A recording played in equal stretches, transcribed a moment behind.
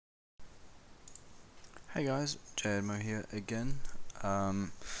Hey guys, Jaedmo here again. I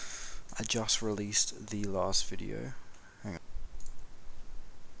just released the last video. Hang on.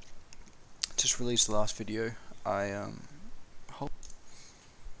 Just released the last video.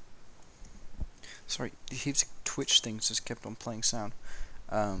 Sorry, heaps of Twitch things just kept on playing sound.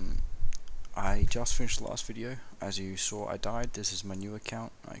 I just finished the last video. As you saw, I died. This is my new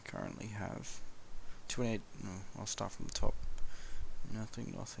account. I currently have 28. No, I'll start from the top.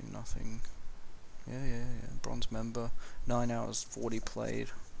 Nothing. Yeah. Bronze member. 9 hours 40 played.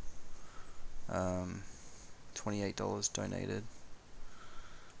 $28 donated.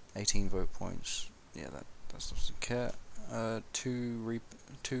 18 vote points. Yeah, that doesn't care. Two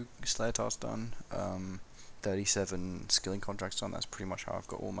Slayer tasks done. 37 skilling contracts done. That's pretty much how I've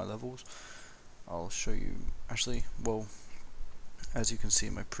got all my levels. I'll show you. Actually, well, as you can see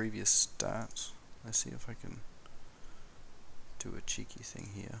in my previous stats, let's see if I can do a cheeky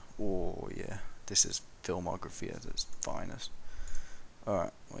thing here. Oh yeah, this is filmography at its finest.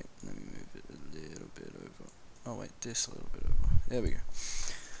 Alright, wait, let me move it a little bit over. Oh wait, this a little bit over. There we go.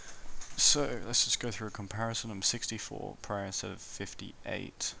 So let's just go through a comparison. I'm 64 prayer instead of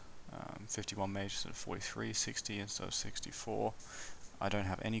 58, 51 mage instead of 43, 60 instead of 64. I don't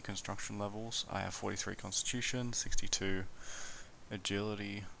have any construction levels. I have 43 constitution, 62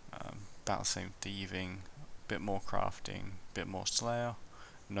 agility, about the same thieving, bit more crafting, bit more slayer,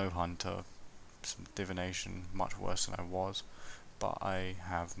 no hunter, some divination, much worse than I was, but I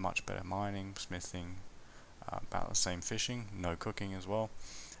have much better mining, smithing, about the same fishing, no cooking as well.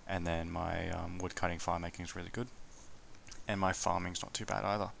 And then my wood cutting farm making is really good, and my farming's not too bad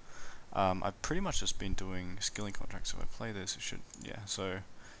either. I've pretty much just been doing skilling contracts. If I play this, it should, yeah, so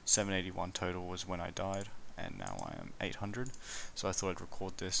 781 total was when I died, and now I am 800. So I thought I'd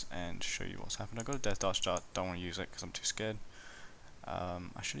record this and show you what's happened. I got a death dart start, don't want to use it because I'm too scared.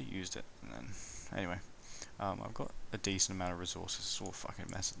 I should have used it, and then anyway, I've got a decent amount of resources. It's all a fucking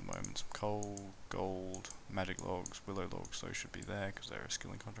mess at the moment. Some coal, gold, magic logs, willow logs, those should be there because they're a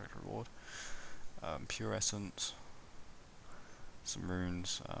skilling contract reward. Pure essence, some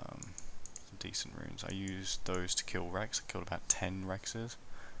runes, some decent runes. I used those to kill Rex. I killed about 10 Rexes.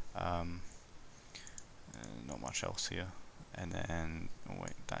 Not much else here. And then, oh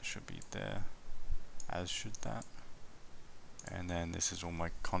wait, that should be there, as should that. And then this is all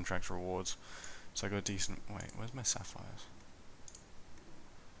my contract rewards. So I got a decent, wait, where's my sapphires?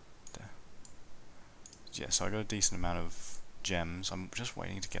 There. Yeah, so I got a decent amount of gems. I'm just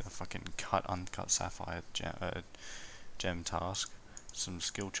waiting to get the fucking uncut sapphire gem task. Some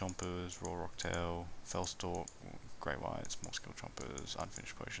skill chompers, raw rocktail, fellstalk, great whites, more skill chompers,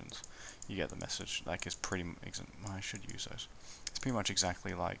 unfinished potions. You get the message. Like, it's pretty, I should use those. It's pretty much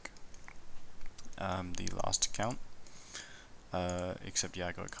exactly like the last account. Except yeah,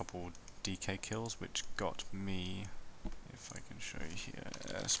 I got a couple DK kills, which got me, if I can show you here,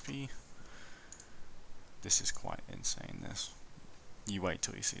 SP. This is quite insane, this. You wait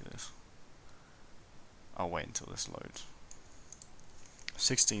till you see this. I'll wait until this loads.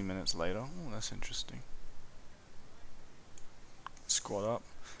 16 minutes later, oh that's interesting. Squad up.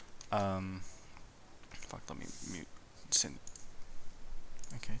 Fuck, let me mute send.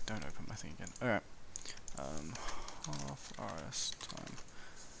 Okay, don't open my thing again. Alright. Half RS time.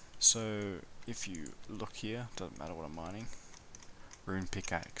 So if you look here, doesn't matter what I'm mining. Rune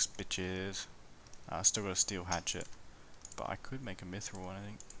pickaxe, bitches. Still got a steel hatchet, but I could make a mithril one. I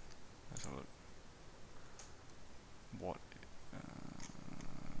think. Let's have a look. What?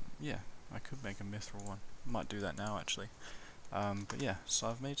 Yeah, I could make a mithril one. Might do that now actually. But yeah, so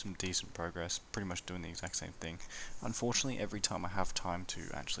I've made some decent progress. Pretty much doing the exact same thing. Unfortunately, every time I have time to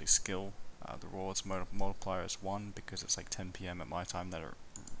actually skill. The rewards multiplier is 1 because it's like 10 PM at my time that it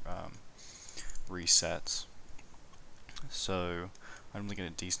resets. So I only get a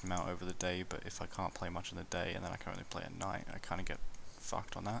decent amount over the day, but if I can't play much in the day and then I can only play at night, I kind of get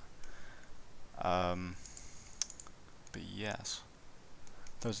fucked on that. But yes,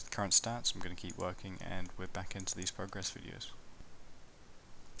 those are the current stats. I'm going to keep working, and we're back into these progress videos.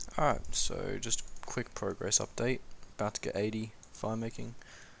 Alright, so just a quick progress update. About to get 80 fire making,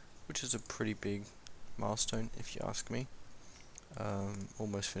 which is a pretty big milestone if you ask me.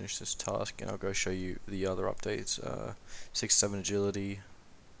 Almost finished this task, and I'll go show you the other updates. 67 agility,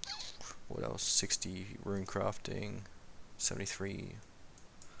 what else, 60 rune crafting, 73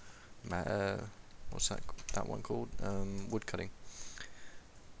 what's that one called, wood cutting.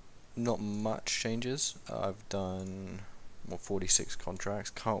 Not much changes. I've done 46 contracts.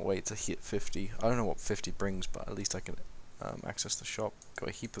 Can't wait to hit 50. I don't know what 50 brings, but at least I can access the shop. Got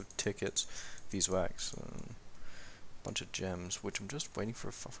a heap of tickets, beeswax, bunch of gems, which I'm just waiting for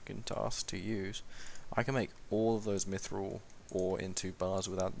a fucking task to use. I can make all of those mithril ore into bars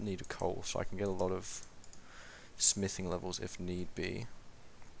without the need of coal, so I can get a lot of smithing levels if need be.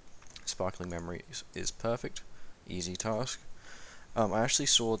 Sparkling memory is perfect, easy task. I actually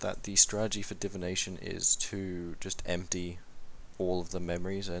saw that the strategy for divination is to just empty all of the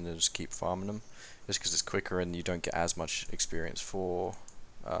memories and then just keep farming them, just because it's quicker and you don't get as much experience for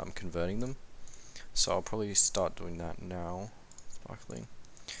converting them. So I'll probably start doing that now. Sparkling.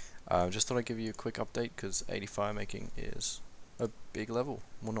 Just thought I'd give you a quick update because 85 making is a big level.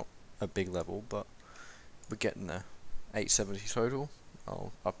 Well, not a big level, but we're getting there. 870 total.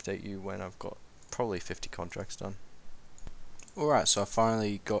 I'll update you when I've got probably 50 contracts done. Alright, so I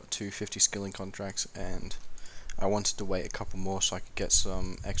finally got to 50 skilling contracts, and I wanted to wait a couple more so I could get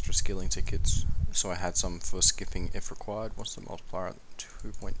some extra skilling tickets. So I had some for skipping if required. What's the multiplier?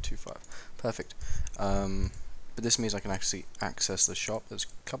 2.25. Perfect. But this means I can actually access the shop. There's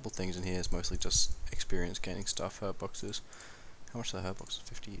a couple things in here. It's mostly just experience gaining stuff. Herb boxes. How much are the herb boxes?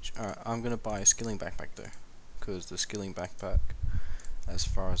 50 each. Alright, I'm going to buy a skilling backpack though, because the skilling backpack, as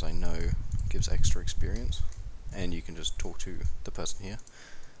far as I know, gives extra experience, and you can just talk to the person here.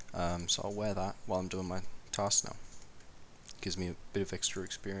 So I'll wear that while I'm doing my task now. Gives me a bit of extra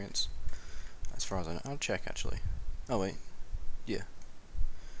experience, as far as I know. I'll check actually. Oh wait, yeah,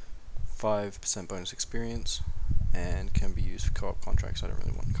 5% bonus experience, and can be used for co-op contracts. I don't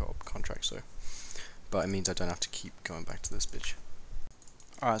really want co-op contracts though, but it means I don't have to keep going back to this bitch.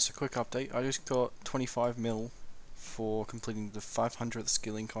 Alright, so quick update. I just got 25 mil for completing the 500th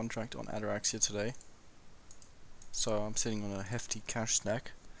skilling contract on Ataraxia today. So I'm sitting on a hefty cash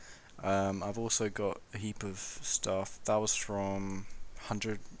stack. I've also got a heap of stuff. That was from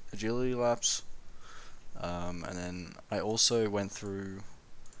 100 agility laps. And then I also went through,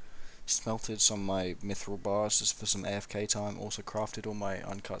 smelted some of my mithril bars just for some AFK time. Also crafted all my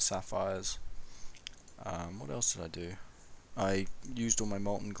uncut sapphires. What else did I do? I used all my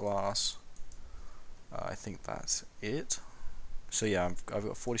molten glass. I think that's it. So yeah, I've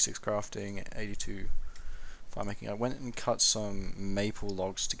got 46 crafting, 82 fire making. I went and cut some maple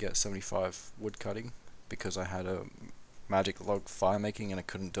logs to get 75 wood cutting because I had a magic log fire making and I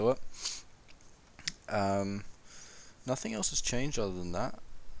couldn't do it. Nothing else has changed other than that.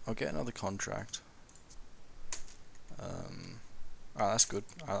 I'll get another contract. That's good.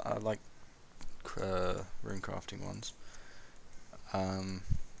 I like rune crafting ones.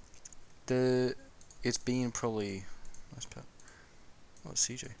 It's been probably,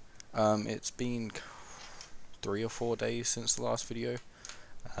 CJ. It's been 3 or 4 days since the last video,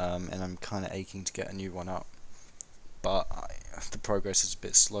 and I'm kind of aching to get a new one up, but the progress is a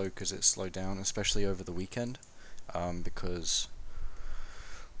bit slow because it's slowed down, especially over the weekend, because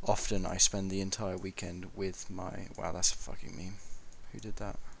often I spend the entire weekend with my, wow, that's a fucking meme, who did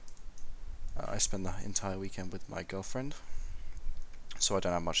that? I spend the entire weekend with my girlfriend, so I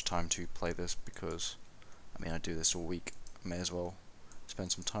don't have much time to play this because, I mean, I do this all week. I may as well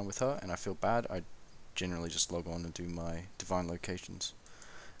spend some time with her, and I feel bad. I generally just log on and do my divine locations.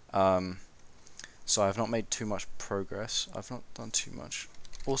 So I've not made too much progress. I've not done too much.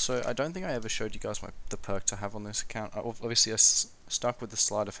 Also, I don't think I ever showed you guys the perks I have on this account. Obviously, I stuck with the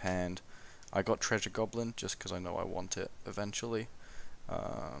sleight of hand. I got Treasure Goblin just because I know I want it eventually.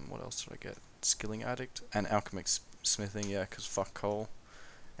 What else did I get? Skilling Addict and Alchemic Smithing, yeah, because fuck coal.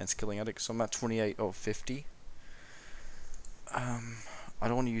 And Skilling Addict, so I'm at 28 of 50. I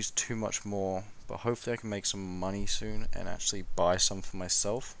don't want to use too much more, but hopefully I can make some money soon and actually buy some for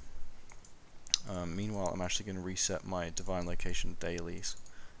myself. Meanwhile, I'm actually going to reset my divine location dailies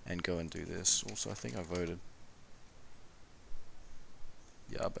and go and do this. Also, I think I voted.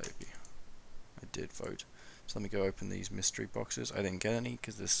 Yeah, baby. I did vote. So let me go open these mystery boxes. I didn't get any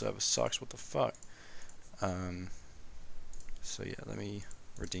because this server sucks. What the fuck? So yeah, let me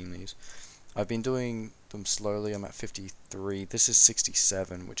redeem these. I've been doing them slowly. I'm at 53. This is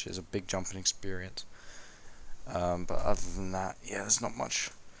 67, which is a big jump in experience. But other than that, yeah, there's not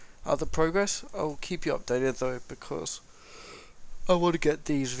much other progress. I'll keep you updated though, because I want to get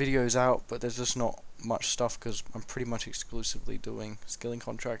these videos out, but there's just not much stuff because I'm pretty much exclusively doing skilling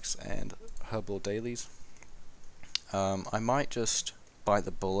contracts and herbal dailies. I might just bite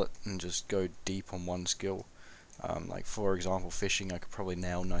the bullet and just go deep on one skill. Like for example, fishing, I could probably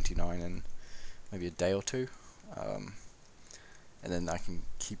nail 99 in maybe a day or two, and then I can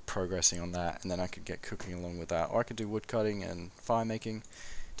keep progressing on that, and then I could get cooking along with that, or I could do wood cutting and fire making.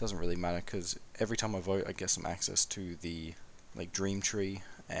 It doesn't really matter because every time I vote I get some access to the dream tree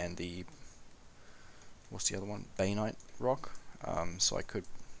and the, what's the other one, Bainite rock, so I could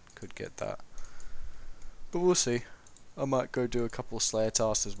get that, but we'll see. I might go do a couple of Slayer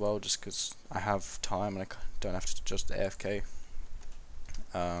tasks as well, just because I have time and I don't have to just AFK.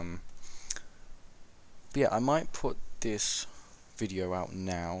 But yeah, I might put this video out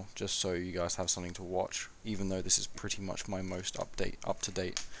now just so you guys have something to watch, even though this is pretty much my most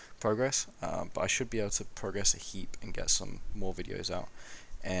up-to-date progress. But I should be able to progress a heap and get some more videos out.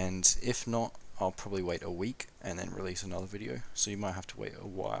 And if not, I'll probably wait a week and then release another video, so you might have to wait a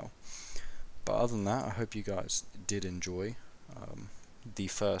while. But other than that, I hope you guys did enjoy the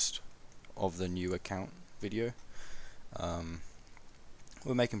first of the new account video.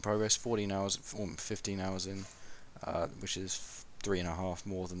 We're making progress, 14 hours, 15 hours in, which is 3.5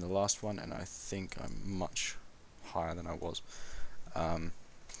 more than the last one, and I think I'm much higher than I was.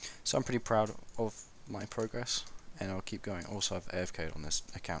 So I'm pretty proud of my progress, and I'll keep going. Also, I've AFK'd on this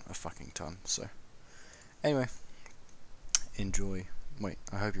account a fucking ton, so anyway, enjoy. Wait,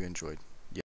 I hope you enjoyed.